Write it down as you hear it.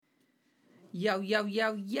Yo, yo,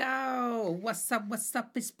 yo, yo! What's up,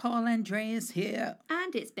 It's Paul Andreas here.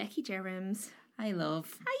 And it's Becky Jerems. Hey,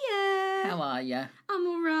 love. Hiya! How are you? I'm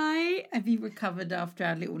alright. Have you recovered after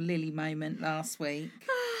our little Lily moment last week?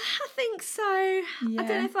 I think so. I don't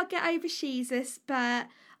know if I'll get over Jesus, but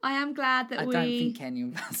I am glad that I don't think any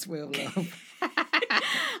of us will, love.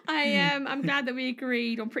 I'm glad that we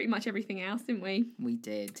agreed on pretty much everything else, didn't we? We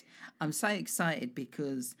did. I'm so excited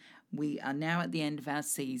because we are now at the end of our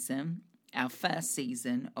season. Our first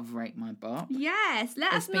season of Rate My Bop. Yes,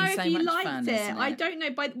 let us know if you liked it. I don't know,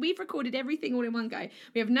 but we've recorded everything all in one go.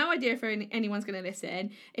 We have no idea if anyone's going to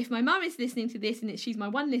listen. If my mum is listening to this and she's my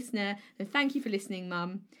one listener, then thank you for listening,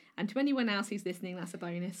 Mum. And to anyone else who's listening, that's a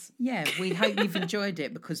bonus. Yeah, we hope you've enjoyed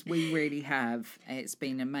it because we really have. It's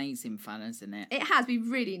been amazing fun, hasn't it? It has. We've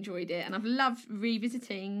really enjoyed it, and I've loved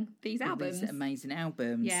revisiting these albums. These amazing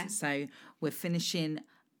albums. Yeah. So we're finishing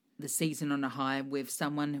the season on a high with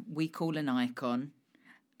someone we call an icon,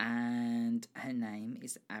 and her name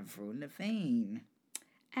is Avril Lavigne.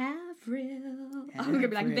 Avril. I'm going to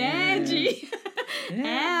be like, Benji.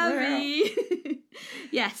 Avril.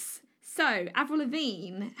 Yes. So, Avril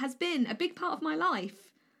Lavigne has been a big part of my life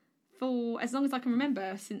for as long as I can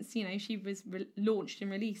remember, since, you know, she was launched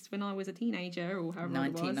and released when I was a teenager, or however old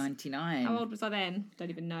it was. 1999. How old was I then? Don't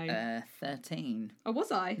even know. 13. Oh,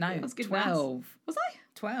 was I? No, was good 12. Maths. Was I?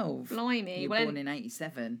 12. Blimey. You were born in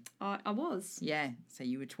 87. I was. Yeah, so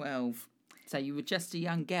you were 12. So you were just a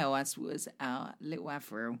young girl, as was our little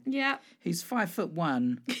Avril. Yeah. Who's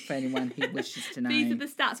 5'1", for anyone who wishes to know. These are the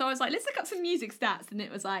stats. So I was like, let's look up some music stats. And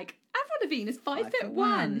it was like, Avril Lavigne is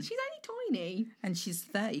 5'1". She's only tiny. And she's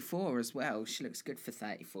 34 as well. She looks good for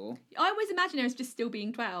 34. I always imagine her as just still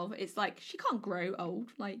being 12. It's like, she can't grow old.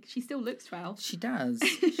 Like, she still looks 12. She does.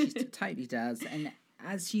 She totally does. And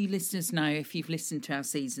as you listeners know, if you've listened to our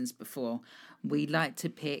seasons before, we like to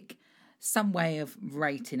pick some way of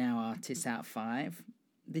rating our artists out of 5.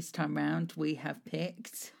 This time round, we have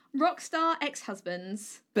picked Rockstar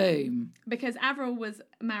Ex-Husbands. Boom. Because Avril was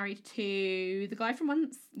married to the guy from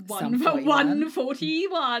Sum 41.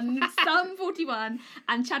 141. Sum 41.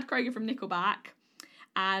 And Chad Kroeger from Nickelback.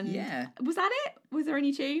 And yeah. Was that it? Was there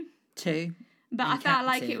only 2? 2. But I felt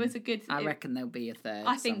like it was a good... I reckon there'll be a third.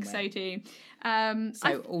 I think so too.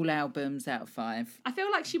 All albums out of 5. I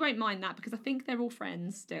feel like she won't mind that because I think they're all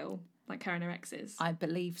friends still, like her and her exes. I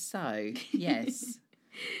believe so, yes.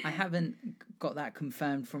 I haven't got that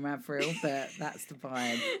confirmed from Avril, but that's the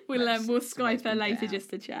vibe. We'll Skype her later just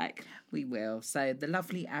to check. We will. So the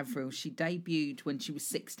lovely Avril, she debuted when she was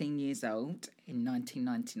 16 years old in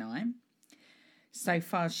 1999. So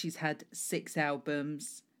far, she's had 6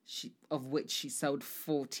 albums, of which she sold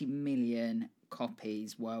 40 million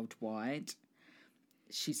copies worldwide.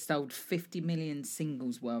 She sold 50 million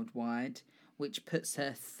singles worldwide, which puts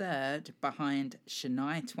her 3rd behind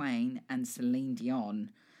Shania Twain and Celine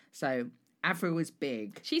Dion. So Avril is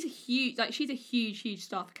big. She's a huge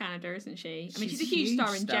star for Canada, isn't she? I mean, she's a huge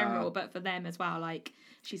star in general, but for them as well, like,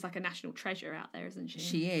 she's like a national treasure out there, isn't she?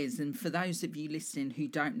 She is. And for those of you listening who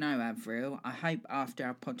don't know Avril, I hope after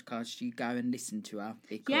our podcast you go and listen to her.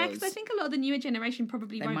 Because I think a lot of the newer generation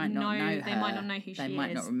probably won't know her. They might not know who she is. They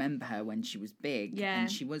might not remember her when she was big. Yeah.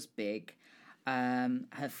 And she was big.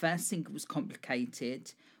 Her first single was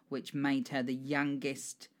Complicated, which made her the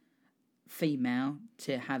youngest female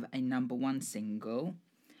to have a number 1 single.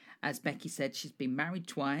 As Becky said, she's been married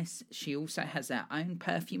twice. She also has her own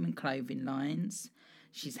perfume and clothing lines.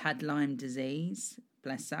 She's had Lyme disease,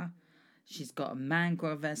 bless her. She's got a man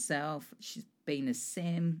of herself. She's been a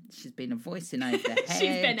sim. She's been a voice in over the head.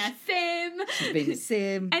 She's been a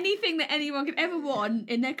sim. Anything that anyone could ever want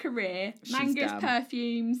in their career. Mangas,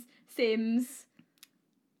 perfumes, sims,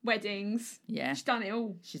 weddings. Yeah. She's done it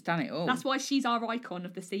all. That's why she's our icon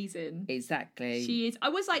of the season. Exactly. She is. I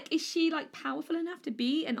was like, is she like powerful enough to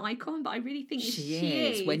be an icon? But I really think she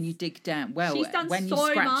is. When you dig down, she's done when so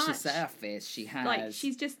you scratch much. the surface, she has. Like,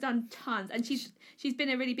 she's just done tons. And she's been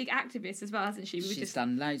a really big activist as well, hasn't she? She's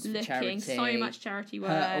done loads of charity. So much charity work.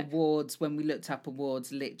 Her awards, when we looked up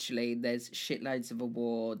awards, literally there's shitloads of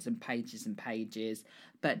awards and pages.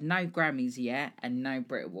 But no Grammys yet and no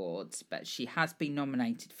Brit Awards. But she has been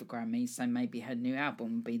nominated for Grammys, so maybe her new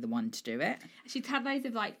album will be the one to do it. She's had loads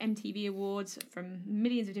of like MTV awards from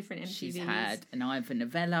millions of different MTVs. She's had an Ivor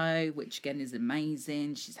Novello, which again is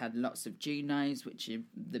amazing. She's had lots of Junos, which are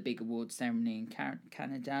the big award ceremony in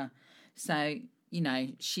Canada. So, you know,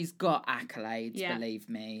 she's got accolades, believe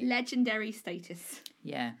me. Legendary status.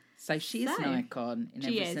 Yeah. So she is an icon in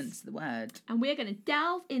every sense of the word. And we're going to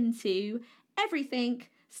delve into everything,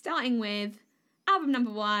 starting with album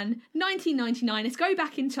number 1, 1999. Let's go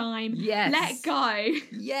back in time. Yes. Let go.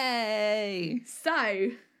 Yay.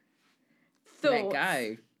 So, thoughts. Let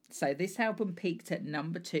go. So this album peaked at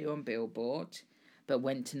number 2 on Billboard, but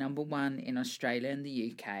went to number 1 in Australia and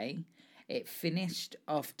the UK. It finished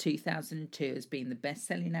off 2002 as being the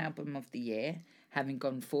best-selling album of the year, having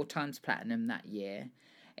gone 4 times platinum that year.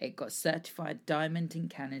 It got certified diamond in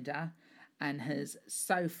Canada and has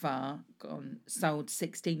so far sold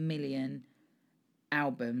 16 million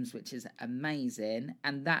albums, which is amazing.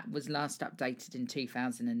 And that was last updated in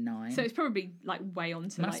 2009. So it's probably like way on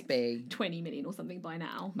to Must be 20 million or something by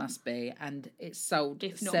now. Must be. And it sold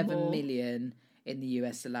If not 7 more. million in the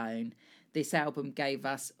US alone. This album gave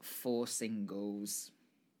us 4 singles.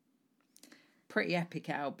 Pretty epic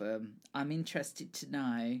album. I'm interested to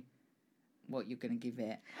know what you're going to give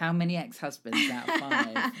it. How many ex-husbands out of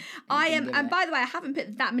 5? I am, and by the way, I haven't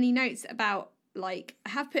put that many notes about, like, I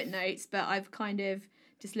have put notes, but I've kind of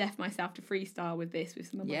just left myself to freestyle with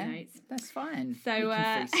some of my notes. That's fine. So, you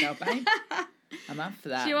can freestyle, babe. I'm up for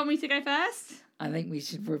that. Do you want me to go first? I think we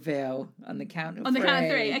should reveal on the count of 3. On the count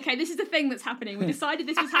of 3. Okay, this is the thing that's happening. We decided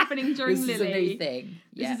this was happening during this Lily. This is a new thing.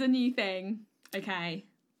 This is a new thing. Okay.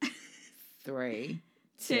 3,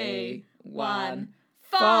 2, 1,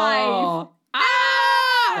 4. 5.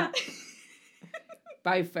 Ah!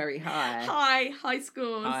 Both very high. High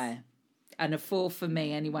scores. High. And a 4 for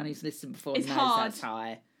me. Anyone who's listened before knows hard. that's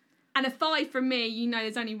high. And a 5 from me. You know,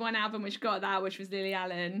 there's only one album which got that, which was Lily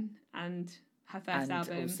Allen and her first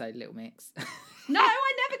album. And also Little Mix. No,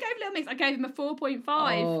 I never gave Little Mix. I gave him a 4.5.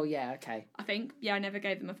 Oh, yeah, okay. I think. Yeah, I never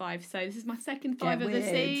gave them a 5. So this is my second 5 of the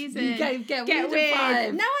season. You gave Get Weird. Weird.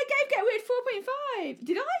 5. No, I gave Get Weird 4.5.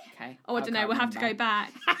 Did I? Okay. Oh, I don't know. We'll have to go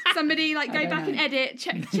back. Somebody go back and edit.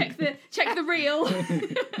 Check the reel.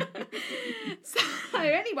 So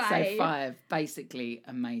anyway. So 5, basically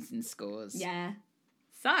amazing scores. Yeah.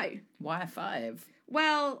 So. Why 5?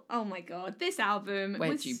 Well, oh my God, this album.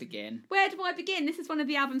 Where do you begin? Where do I begin? This is one of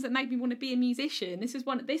the albums that made me want to be a musician. This was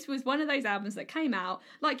one of those albums that came out.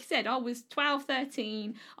 Like you said, I was 12,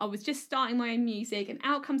 13. I was just starting my own music, and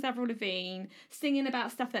out comes Avril Lavigne singing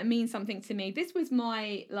about stuff that means something to me. This was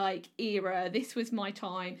my era. This was my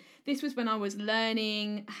time. This was when I was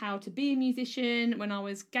learning how to be a musician, when I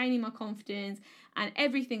was gaining my confidence, and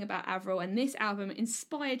everything about Avril. And this album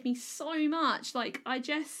inspired me so much.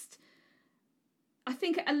 I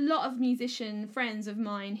think a lot of musician friends of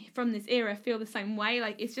mine from this era feel the same way.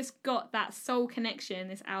 It's just got that soul connection,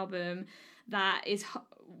 this album, that is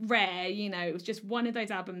rare. You know, it was just one of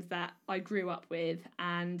those albums that I grew up with,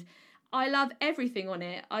 and I love everything on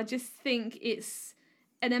it. I just think it's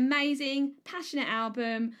an amazing, passionate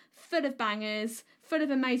album, full of bangers, full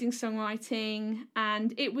of amazing songwriting,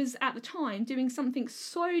 and it was at the time doing something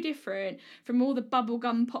so different from all the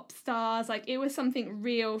bubblegum pop stars. It was something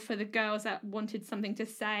real for the girls that wanted something to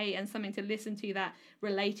say and something to listen to that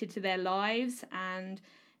related to their lives, and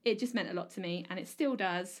it just meant a lot to me, and it still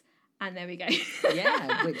does. And there we go.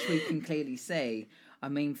 Yeah, which we can clearly see. I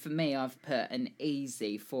mean, for me, I've put an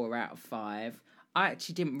easy 4 out of 5. I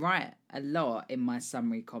actually didn't write a lot in my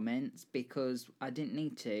summary comments because I didn't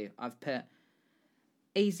need to. I've put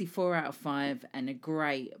easy 4 out of 5 and a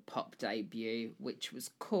great pop debut, which was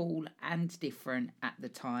cool and different at the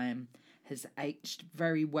time, has aged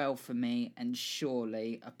very well for me, and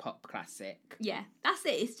surely a pop classic. Yeah, that's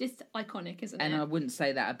it. It's just iconic, isn't it? And I wouldn't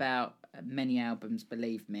say that about many albums,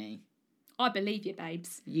 believe me. I believe you,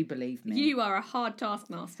 babes. You believe me. You are a hard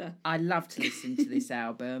taskmaster. I love to listen to this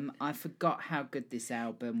album. I forgot how good this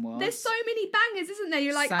album was. There's so many bangers, isn't there?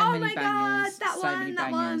 You're like, oh my God, that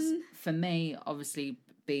one. For me, obviously,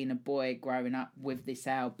 being a boy growing up with this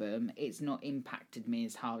album, it's not impacted me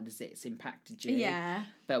as hard as it's impacted you. Yeah.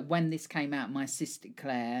 But when this came out, my sister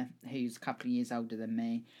Claire, who's a couple of years older than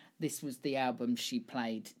me, this was the album she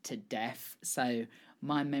played to death. So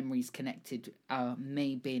my memories connected are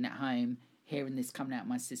me being at home, hearing this coming out of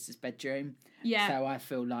my sister's bedroom. Yeah. So I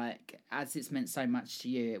feel like, as it's meant so much to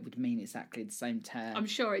you, it would mean exactly the same to her. I'm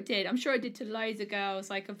sure it did. I'm sure it did to loads of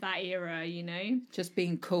girls of that era, you know? Just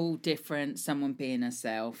being cool, different, someone being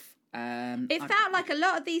herself. It felt like a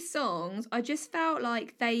lot of these songs, I just felt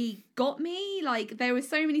like they got me. There were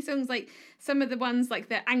so many songs, some of the ones,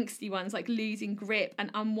 the angsty ones, Losing Grip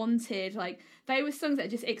and Unwanted, they were songs that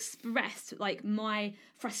just expressed like my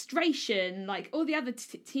frustration. Like all the other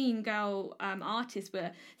teen girl artists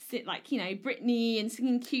were like, you know, Britney and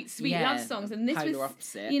singing cute sweet love songs, and this was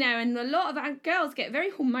opposite. You know, and a lot of girls get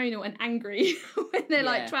very hormonal and angry when they're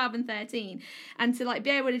like 12 and 13, and to like be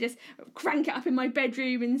able to just crank it up in my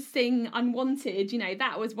bedroom and sing Unwanted, you know,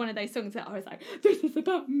 that was one of those songs that I was like, this is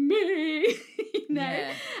about me. You know,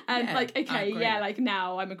 like, okay, like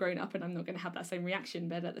now I'm a grown up and I'm not going to have that same reaction,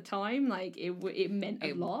 but at the time, like it meant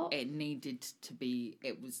a lot. It needed to be.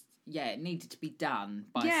 It needed to be done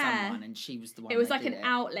by someone, and she was the one. It was like an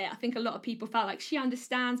outlet. I think a lot of people felt like she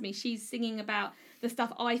understands me. She's singing about the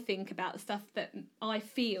stuff I think about, the stuff that I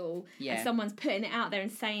feel, and someone's putting it out there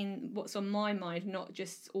and saying what's on my mind, not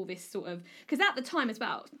just all this sort of... Because at the time as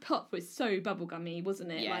well, pop was so bubblegummy,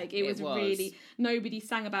 wasn't it? Like, it was really... Nobody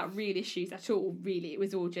sang about real issues at all, really. It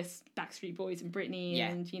was all just Backstreet Boys and Britney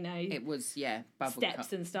and, you know... It was,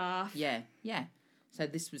 Steps and stuff. Yeah. So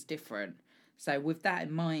this was different. So with that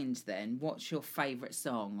in mind then, what's your favourite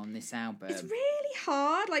song on this album? It's really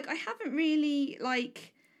hard. Like, I haven't really,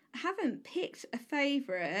 like... I haven't picked a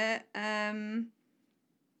favourite. I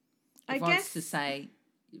guess to say,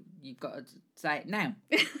 you've got to say it now.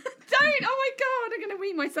 Don't! Oh my god, I'm going to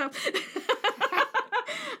wee myself.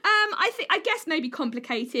 I guess maybe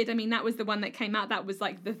Complicated. I mean, that was the one that came out. That was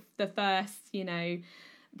like the first, you know,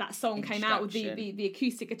 that song came out with the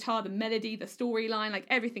acoustic guitar, the melody, the storyline, like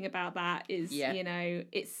everything about that is, you know,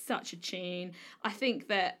 it's such a tune. I think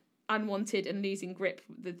that Unwanted and Losing Grip,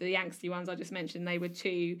 the angsty ones I just mentioned, they were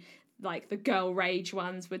two, like the girl rage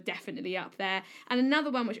ones were definitely up there. And another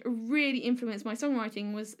one which really influenced my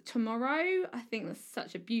songwriting was Tomorrow. I think that's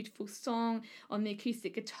such a beautiful song on the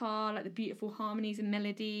acoustic guitar, like the beautiful harmonies and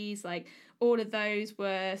melodies, like all of those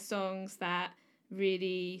were songs that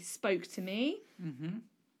really spoke to me. Mm-hmm.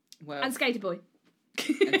 Well, and Skater Boy.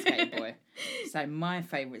 So my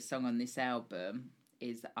favourite song on this album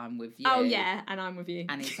is I'm With You. Oh yeah, and I'm With You.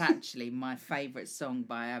 And it's actually my favourite song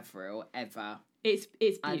by Avril ever. It's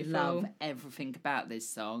beautiful. I love everything about this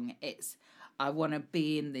song. I want to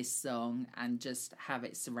be in this song and just have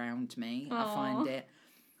it surround me. Aww. I find it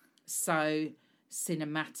so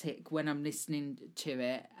cinematic when I'm listening to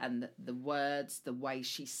it, and the words, the way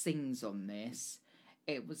she sings on this.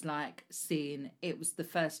 It was like it was the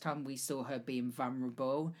first time we saw her being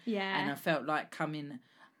vulnerable. Yeah. And I felt like coming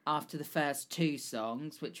after the first two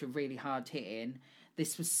songs, which were really hard hitting,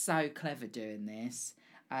 this was so clever doing this.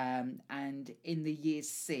 And in the years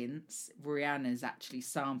since, Rihanna's actually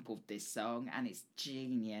sampled this song, and it's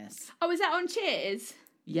genius. Oh, is that on Cheers?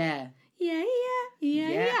 Yeah. Yeah.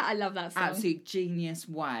 I love that song. Absolute genius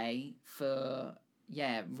way for,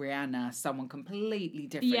 Rihanna, someone completely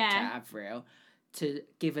different to Avril, to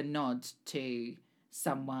give a nod to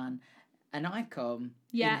someone, an icon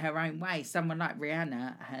in her own way. Someone like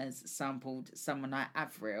Rihanna has sampled someone like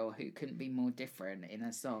Avril, who couldn't be more different in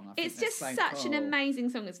a song. It's just so such an amazing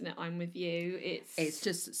song, isn't it? I'm With You. It's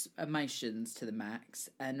just emotions to the max,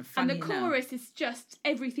 and the chorus is just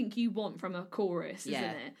everything you want from a chorus, isn't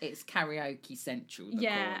it? It's karaoke central. The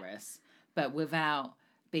chorus, but without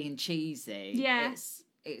being cheesy. Yeah.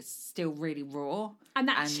 It's still really raw. And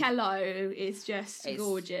that cello is just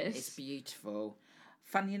gorgeous. It's beautiful.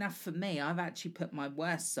 Funny enough for me, I've actually put my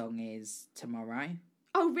worst song is Tomorrow.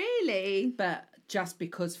 Oh, really? But just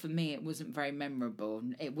because for me it wasn't very memorable.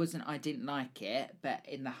 I didn't like it, but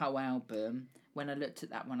in the whole album, when I looked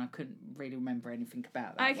at that one, I couldn't really remember anything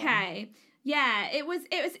about that one. Okay. Yeah,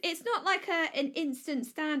 it's not like an instant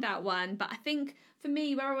standout one, but I think for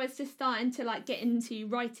me, where I was just starting to like get into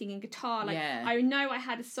writing and guitar, like I know I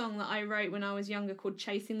had a song that I wrote when I was younger called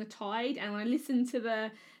Chasing the Tide, and when I listened to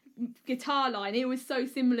the guitar line, it was so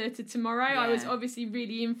similar to Tomorrow. I was obviously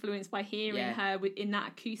really influenced by hearing her in that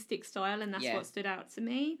acoustic style, and that's what stood out to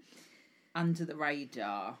me. Under the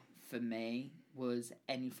Radar for me was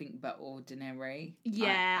Anything But Ordinary.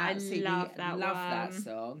 I love that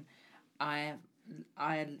song.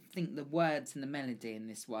 I think the words and the melody in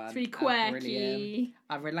this one, it's really quirky. Brilliant.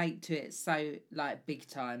 I relate to it so like big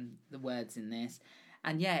time, the words in this,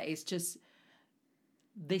 and it's just,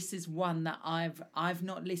 this is one that I've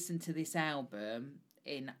not listened to this album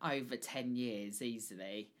in over 10 years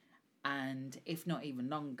easily, and if not even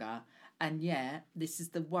longer. And this is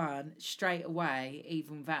the one straight away,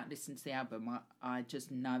 even without listening to the album, I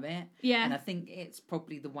just know it. Yeah. And I think it's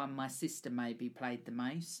probably the one my sister maybe played the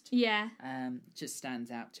most. Yeah. Just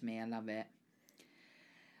stands out to me. I love it.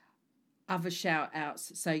 Other shout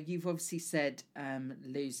outs. So you've obviously said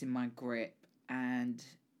Losing My Grip, and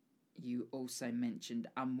you also mentioned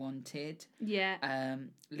Unwanted. Yeah.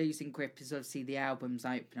 Losing Grip is obviously the album's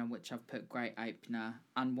opener, which I've put great opener.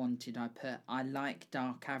 Unwanted, I put I like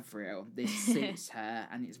Dark Avril. This suits her,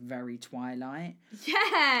 and it's very Twilight.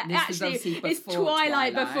 Yeah, this actually, it's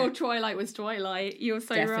Twilight before Twilight was Twilight. You're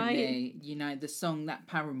so Definitely. right. You know, the song that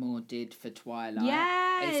Paramore did for Twilight.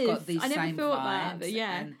 Yes, it's got these I never same thought vibes. that,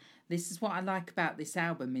 yeah. And this is what I like about this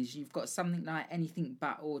album is you've got something like Anything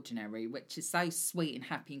But Ordinary, which is so sweet and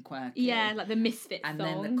happy and quirky. Yeah, like the Misfits and song.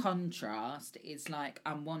 And then the contrast is like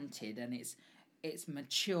Unwanted, and it's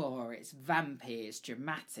mature, it's vampy, it's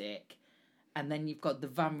dramatic. And then you've got the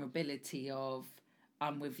vulnerability of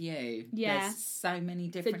I'm With You. Yeah. There's so many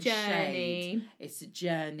different shades. It's a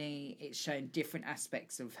journey. It's showing different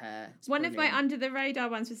aspects of her. One of my under the radar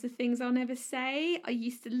ones was The Things I'll Never Say. I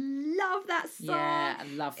used to love that song. Yeah, I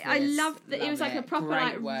love this. I loved that. It was like a proper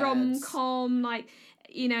like rom-com, like,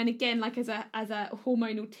 you know, and again, like as a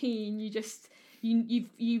hormonal teen, you just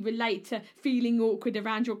you relate to feeling awkward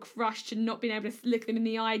around your crush and not being able to look them in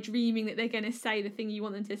the eye, dreaming that they're going to say the thing you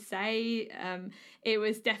want them to say. It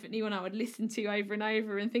was definitely one I would listen to over and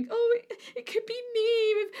over and think, oh, it could be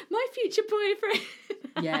me with my future boyfriend.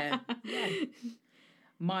 Yeah.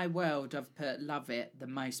 My World, I've put Love It, the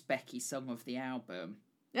most Becky song of the album.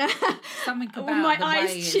 Something about my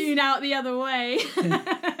eyes tune out the other way.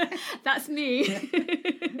 That's me.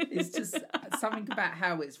 It's just something about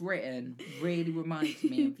how it's written really reminds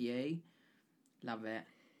me of you. Love it.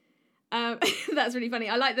 That's really funny.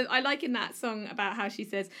 I like in that song about how she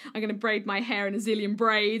says, I'm going to braid my hair in a zillion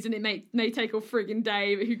braids and it may take all friggin'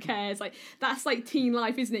 day, but who cares? Like, that's like teen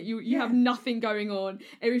life, isn't it? You have nothing going on.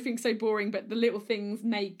 Everything's so boring, but the little things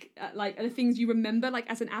make, like, the things you remember, like,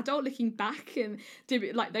 as an adult, looking back and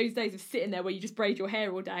like those days of sitting there where you just braid your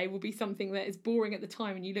hair all day will be something that is boring at the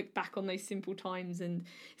time, and you look back on those simple times, and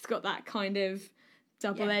it's got that kind of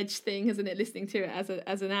double-edged thing, hasn't it, listening to it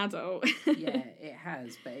as an adult. Yeah, it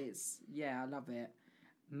has, but I love it.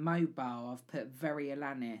 Mobile, I've put Very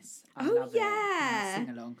Alanis. I love it. Sing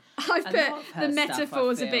along. I've put the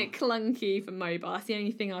metaphor's a bit clunky for mobile. That's the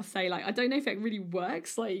only thing I'll say. Like, I don't know if it really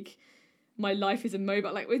works. Like, my life is a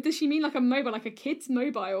mobile. Like, does she mean like a mobile, like a kid's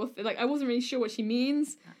mobile? Like, I wasn't really sure what she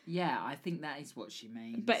means. Yeah, I think that is what she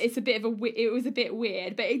means. But it's a bit of it was a bit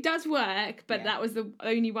weird, but it does work. But that was the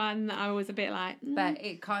only one that I was a bit like. But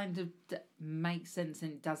it kind of makes sense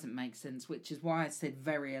and it doesn't make sense, which is why I said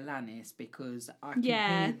Very Alanis, because I can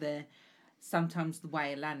hear sometimes the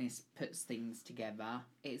way Alanis puts things together.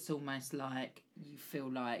 It's almost like you feel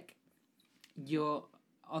like you're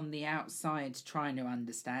on the outside trying to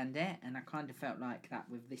understand it, and I kind of felt like that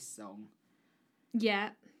with this song.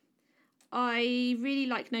 Yeah. I really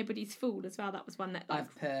like Nobody's Fool as well. That was one that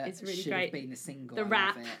I've put is really should great. Have been a single. The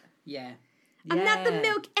rap. Yeah. I'm not the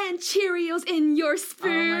milk and Cheerios in your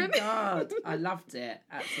sperm. Oh my God. I loved it.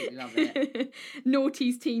 Absolutely love it.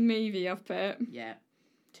 Naughty's teen movie, I've put. Yeah.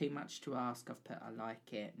 Too Much to Ask, I've put I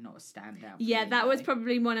like it, not a standout. Yeah, that was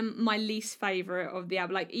probably one of my least favourite of the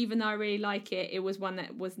album. Like, even though I really like it, it was one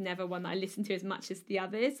that was never one that I listened to as much as the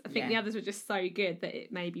others. I think the others were just so good that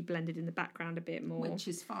it maybe blended in the background a bit more. Which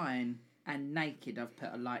is fine. And Naked, I've put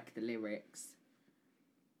I like the lyrics.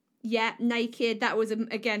 Yeah, Naked, that was,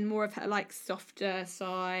 again, more of her, like, softer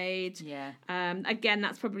side. Yeah. Again,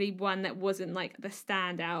 that's probably one that wasn't, like, the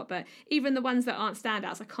standout. But even the ones that aren't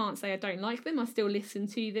standouts, I can't say I don't like them. I still listen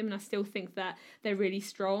to them, and I still think that they're really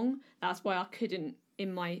strong. That's why I couldn't,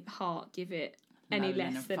 in my heart, give it any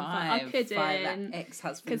less than 5. I couldn't. That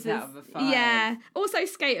ex-husband's out of a 5. Yeah. Also,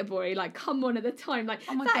 Skater Boy, like, come on at the time. Like,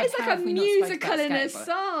 oh my that God, is like a musical in a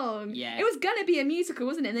song. Yeah. It was going to be a musical,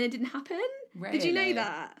 wasn't it? And then it didn't happen. Really? Did you know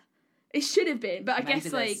that? It should have been, but I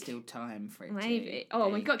guess, like... there's still time for it maybe. Oh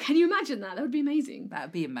my God, can you imagine that? That would be amazing. That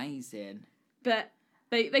would be amazing. But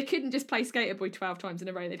they couldn't just play Skater Boy 12 times in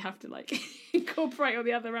a row. They'd have to, like, incorporate all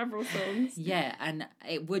the other Avril songs. Yeah, and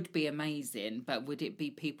it would be amazing, but would it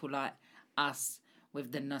be people like us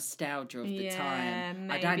with the nostalgia of the time?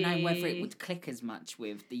 Maybe. I don't know whether it would click as much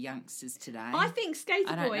with the youngsters today. I think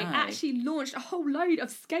Skater Boy actually launched a whole load of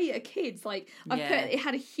skater kids. Like, it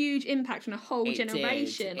had a huge impact on a whole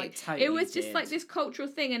generation. Like, totally it was just like this cultural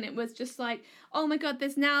thing, and it was just like, oh my God,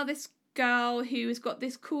 there's now this girl who has got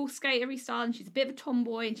this cool skatery style, and she's a bit of a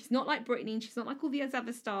tomboy, and she's not like Britney, and she's not like all the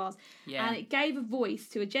other stars. Yeah. And it gave a voice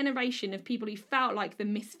to a generation of people who felt like the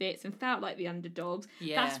misfits and felt like the underdogs.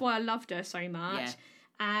 Yeah. That's why I loved her so much. Yeah.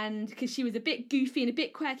 And because she was a bit goofy and a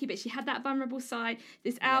bit quirky, but she had that vulnerable side.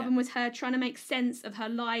 This album was her trying to make sense of her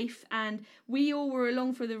life, and we all were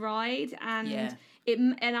along for the ride. And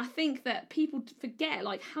and I think that people forget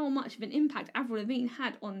like how much of an impact Avril Lavigne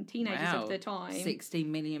had on teenagers of the time.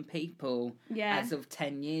 16 million people as of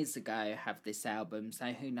 10 years ago have this album, so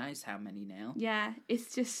who knows how many now. Yeah,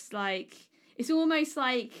 it's just like, it's almost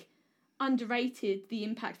like underrated the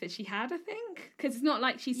impact that she had, I think, because it's not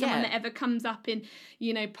like she's someone that ever comes up in,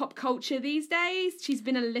 you know, pop culture these days. She's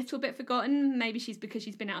been a little bit forgotten. Maybe she's because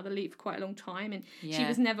she's been out of the loop for quite a long time, and she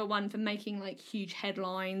was never one for making like huge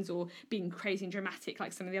headlines or being crazy and dramatic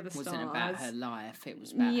like some of the other stars. It wasn't about her life, it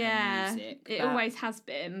was about her music. It always has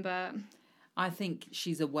been, but I think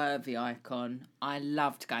she's a worthy icon. I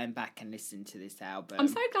loved going back and listening to this album. I'm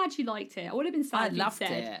so glad you liked it. I would have been sad if you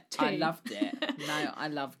said too. I loved it. No, I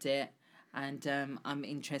loved it. And I'm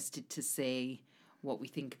interested to see what we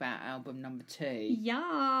think about album number 2.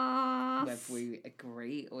 Yes. Whether we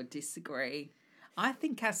agree or disagree. I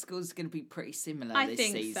think our scores are going to be pretty similar this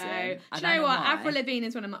season. I think so. Do you know what? Avril Lavigne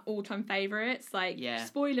is one of my all-time favourites. Like,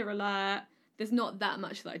 spoiler alert, there's not that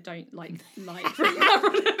much that I don't like from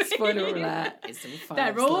Avril Lavigne. Spoiler alert, it's all 5s.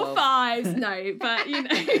 They're all 5s, no, but you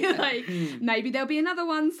know, like maybe there'll be another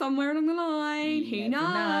one somewhere along the line. Who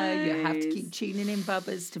knows? You have to keep tuning in,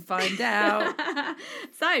 Bubbers, to find out.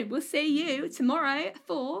 So we'll see you tomorrow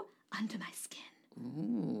for Under My Skin.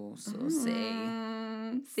 Ooh,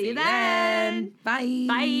 saucy. See you then. Bye.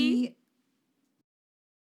 Bye.